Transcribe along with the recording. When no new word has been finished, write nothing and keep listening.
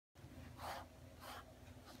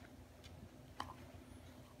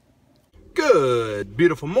Good,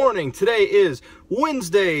 beautiful morning. Today is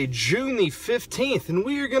Wednesday, June the 15th, and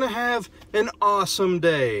we are going to have an awesome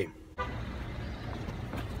day.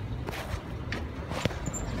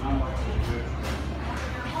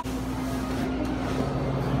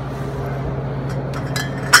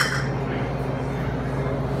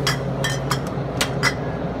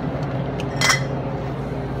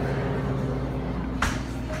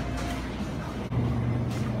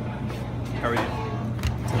 How are you?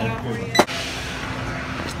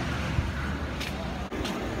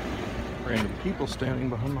 Random people standing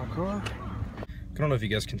behind my car. I don't know if you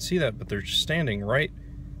guys can see that, but they're just standing right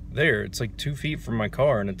there. It's like 2 feet from my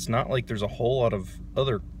car, and it's not like there's a whole lot of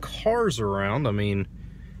other cars around. I mean,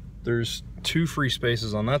 there's 2 free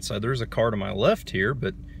spaces on that side. There's a car to my left here,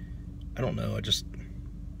 but I don't know.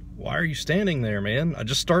 Why are you standing there, man? I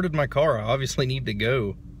just started my car. I obviously need to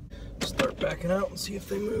go. Start backing out and see if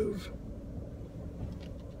they move.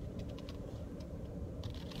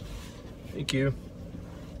 Thank you.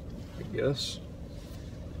 I guess.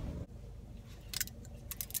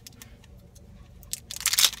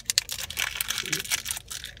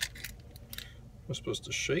 Am I supposed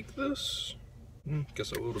to shake this?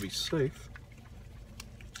 Guess I will to be safe.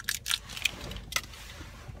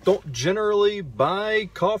 Don't generally buy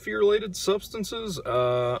coffee-related substances.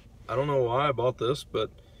 I don't know why I bought this, but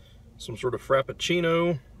some sort of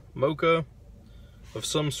frappuccino, mocha of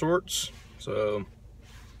some sorts. So,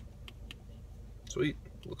 sweet.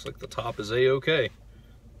 Looks like the top is A-okay.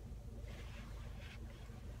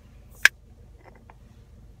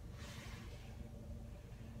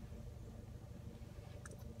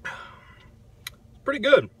 It's pretty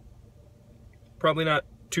good. Probably not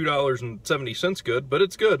 $2.70 good, but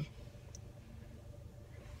it's good.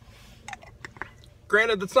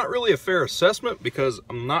 Granted, that's not really a fair assessment because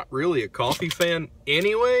I'm not really a coffee fan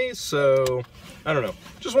anyway, so I don't know.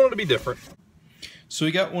 Just wanted to be different. So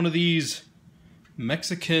we got one of these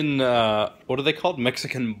Mexican, what are they called?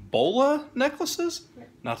 Mexican Bola necklaces?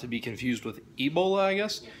 Not to be confused with Ebola, I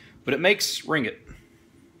guess. But it makes ringgit.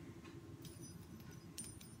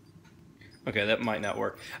 Okay, that might not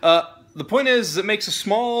work. The point is, it makes a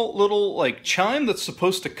small little, like, chime that's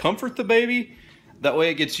supposed to comfort the baby. That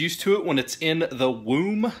way it gets used to it when it's in the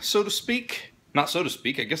womb, so to speak. Not so to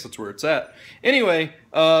speak, I guess that's where it's at. Anyway,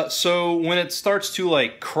 so when it starts to,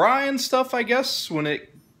 like, cry and stuff, I guess, when it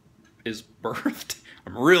is birthed.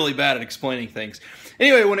 I'm really bad at explaining things.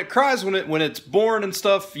 Anyway, when it cries, when it's born and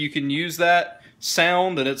stuff, you can use that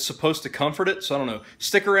sound and it's supposed to comfort it. So I don't know.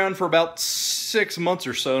 Stick around for about 6 months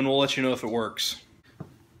or so and we'll let you know if it works.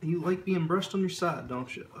 You like being brushed on your side,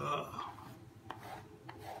 don't you? Ugh.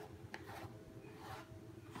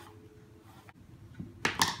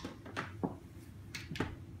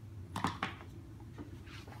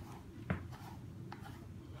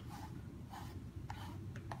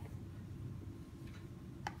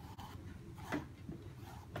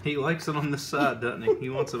 He likes it on this side, doesn't he? He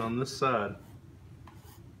wants it on this side.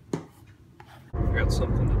 I got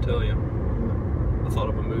something to tell you. I thought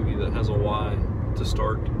of a movie that has a Y to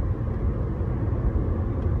start.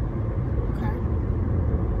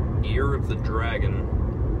 Okay. Year of the Dragon.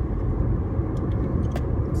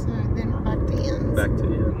 So then we're back to ends. Back to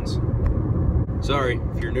ends. Sorry,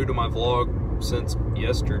 if you're new to my vlog since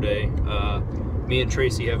yesterday, me and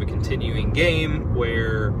Tracy have a continuing game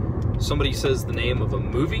where somebody says the name of a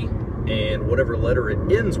movie, and whatever letter it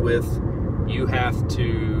ends with, you have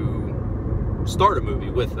to start a movie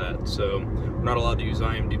with that. So we're not allowed to use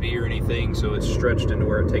IMDb or anything, so it's stretched into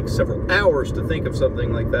where it takes several hours to think of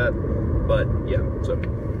something like that. But yeah, so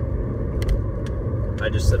I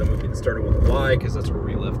just said a movie that started with a Y because that's where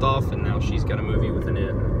we left off, and now she's got a movie with an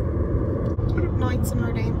N. Knights in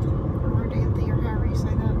Rodanthia, or however you say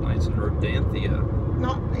that. Knights in Rodanthia.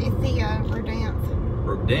 Not Ethia, Rodanth.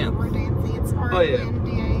 Rodanth. Rodanthia, it's R-O-N-D-A. Oh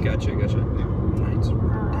yeah, gotcha. Yeah. Knights.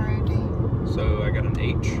 R-O-D. So I got an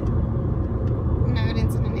H. No, it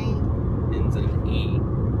ends in an E. Ends in an E.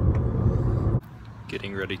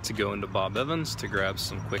 Getting ready to go into Bob Evans to grab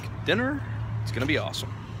some quick dinner. It's gonna be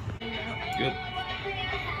awesome. Good.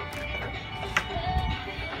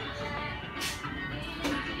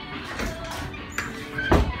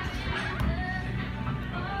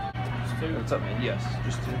 What's up, man? Yes,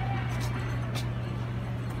 just two.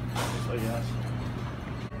 Oh, yes.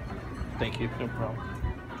 Thank you. No problem.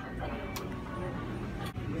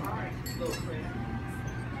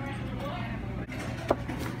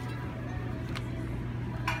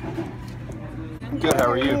 Good,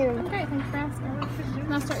 how are you? Okay, thanks for asking.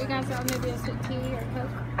 Can I start you guys out maybe a sweet tea or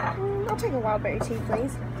Coke? I'll take a wild berry tea,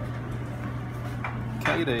 please. Can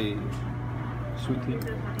I get a sweet tea?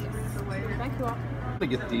 Thank you all. I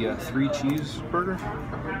get the 3 cheeseburger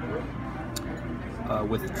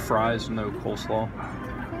with fries, no coleslaw.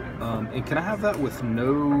 And can I have that with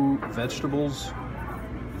no vegetables?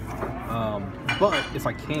 But if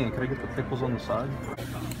I can I get the pickles on the side?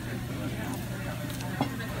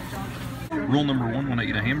 Rule number 1 when I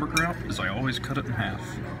eat a hamburger out is I always cut it in half.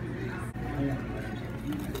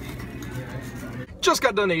 Just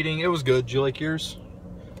got done eating. It was good. Did you like yours?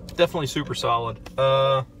 Definitely super solid.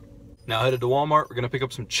 Now headed to Walmart. We're gonna pick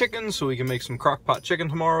up some chicken so we can make some crock pot chicken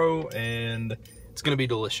tomorrow, and it's gonna be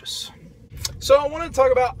delicious. So I wanted to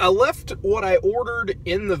talk about, I left what I ordered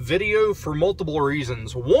in the video for multiple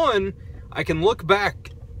reasons. One, I can look back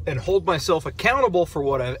and hold myself accountable for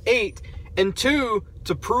what I've ate, and 2,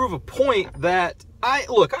 to prove a point that I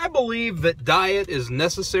believe that diet is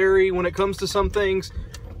necessary when it comes to some things,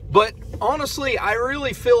 but honestly, I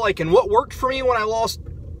really feel like, and what worked for me when I lost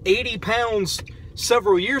 80 pounds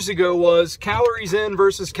several years ago was calories in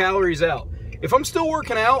versus calories out. If I'm still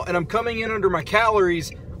working out and I'm coming in under my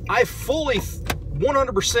calories, I fully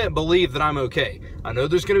 100% believe that I'm okay. I know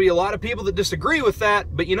there's going to be a lot of people that disagree with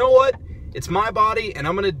that, but you know what? It's my body, and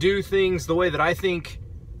I'm going to do things the way that I think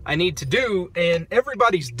I need to do, and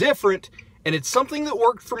everybody's different, and it's something that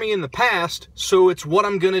worked for me in the past, so it's what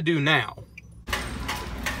I'm going to do now.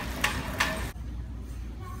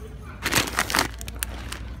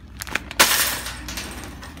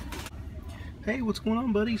 Hey, what's going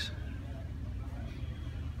on, buddies?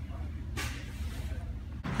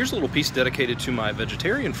 Here's a little piece dedicated to my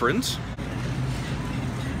vegetarian friends.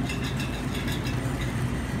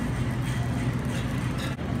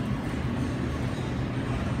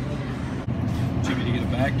 Do you want me to get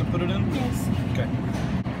a bag to put it in? Yes. Okay.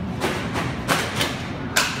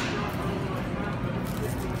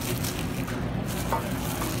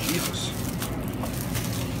 Jesus.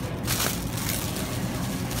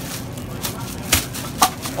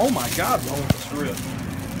 Oh my God, oh, it's ripped.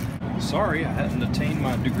 Sorry, I hadn't attained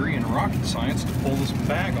my degree in rocket science to pull this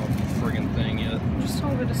bag off the friggin' thing yet. Just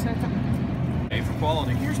hold it a second. A for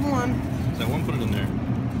quality. Here's one. Is that one? Put it in there.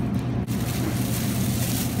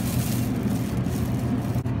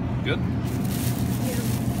 Good? Yeah.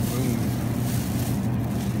 Boom.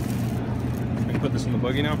 Can I put this in the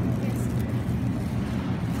buggy now? Yes.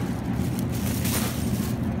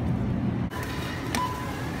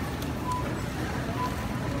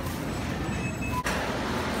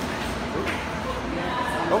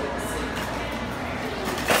 Oh.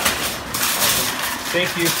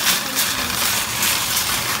 Thank you.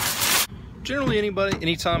 Generally,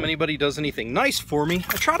 anytime anybody does anything nice for me,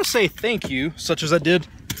 I try to say thank you, such as I did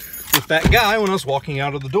with that guy when I was walking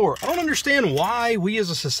out of the door. I don't understand why we as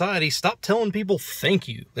a society stop telling people thank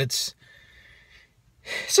you. It's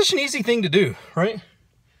such an easy thing to do, right?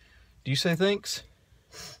 Do you say thanks?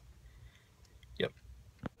 Yep.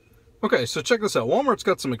 Okay, so check this out. Walmart's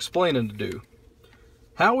got some explaining to do.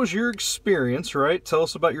 How was your experience, right? Tell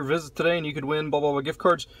us about your visit today and you could win blah, blah, blah gift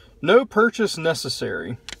cards. No purchase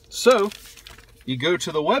necessary. So, you go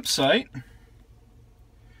to the website.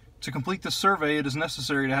 To complete the survey, it is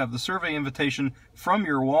necessary to have the survey invitation from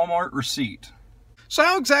your Walmart receipt. So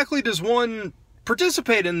how exactly does one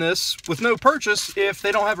participate in this with no purchase if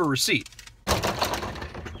they don't have a receipt?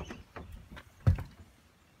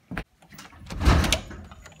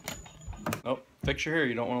 Oh, fix your hair.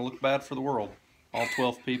 You don't want to look bad for the world. All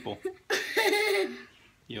 12 people.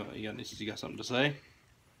 You got something to say?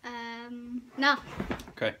 No.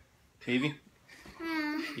 Okay. Evie?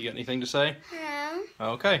 You got anything to say?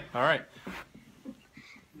 No. Okay, all right.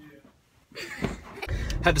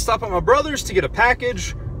 Had to stop at my brother's to get a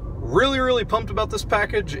package. Really pumped about this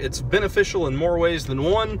package. It's beneficial in more ways than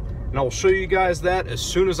one, and I will show you guys that as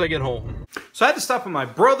soon as I get home. So I had to stop at my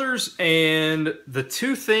brother's, and the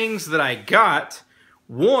 2 things that I got,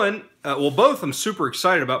 one, well, both I'm super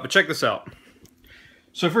excited about, but check this out.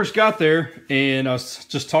 So I first got there, and I was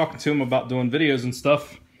just talking to him about doing videos and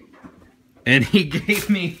stuff, and he gave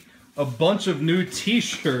me a bunch of new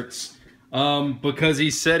t-shirts because he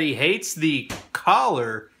said he hates the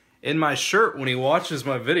collar in my shirt when he watches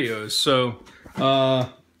my videos. So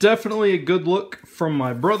definitely a good look from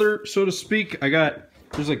my brother, so to speak.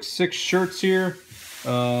 There's like 6 shirts here.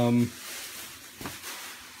 Yeah,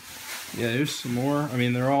 there's some more. I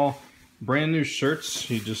mean, they're all brand new shirts.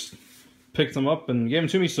 He just picked them up and gave them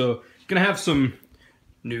to me. So gonna have some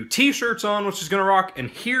new t-shirts on, which is gonna rock. And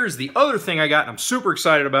here's the other thing I got, and I'm super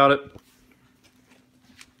excited about it.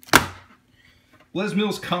 Les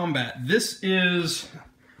Mills Combat. This is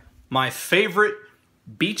my favorite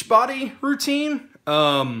Beachbody routine.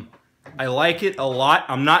 I like it a lot.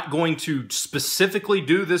 I'm not going to specifically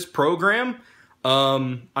do this program,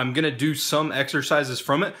 I'm going to do some exercises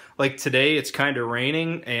from it. Like today, it's kind of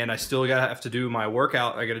raining, and I still have to do my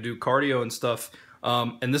workout. I got to do cardio and stuff.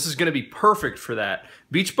 And this is going to be perfect for that.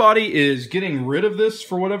 Beachbody is getting rid of this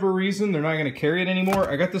for whatever reason. They're not going to carry it anymore.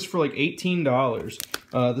 I got this for like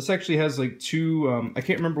 $18. This actually has like two, I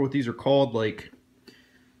can't remember what these are called, like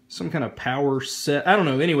some kind of power set. I don't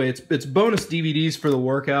know. Anyway, it's bonus DVDs for the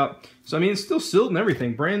workout. So, I mean, it's still sealed and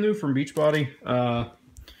everything. Brand new from Beachbody.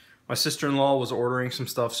 My sister-in-law was ordering some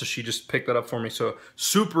stuff, so she just picked that up for me. So,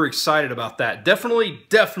 super excited about that.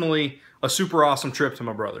 Definitely a super awesome trip to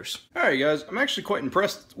my brother's. All right, guys, I'm actually quite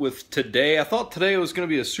impressed with today. I thought today was going to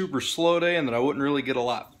be a super slow day and that I wouldn't really get a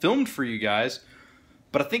lot filmed for you guys.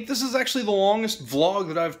 But I think this is actually the longest vlog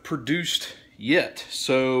that I've produced yet.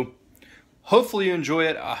 So, hopefully you enjoy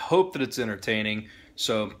it. I hope that it's entertaining.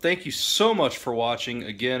 So, thank you so much for watching.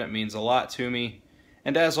 Again, it means a lot to me.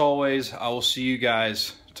 And as always, I will see you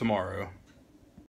guys tomorrow.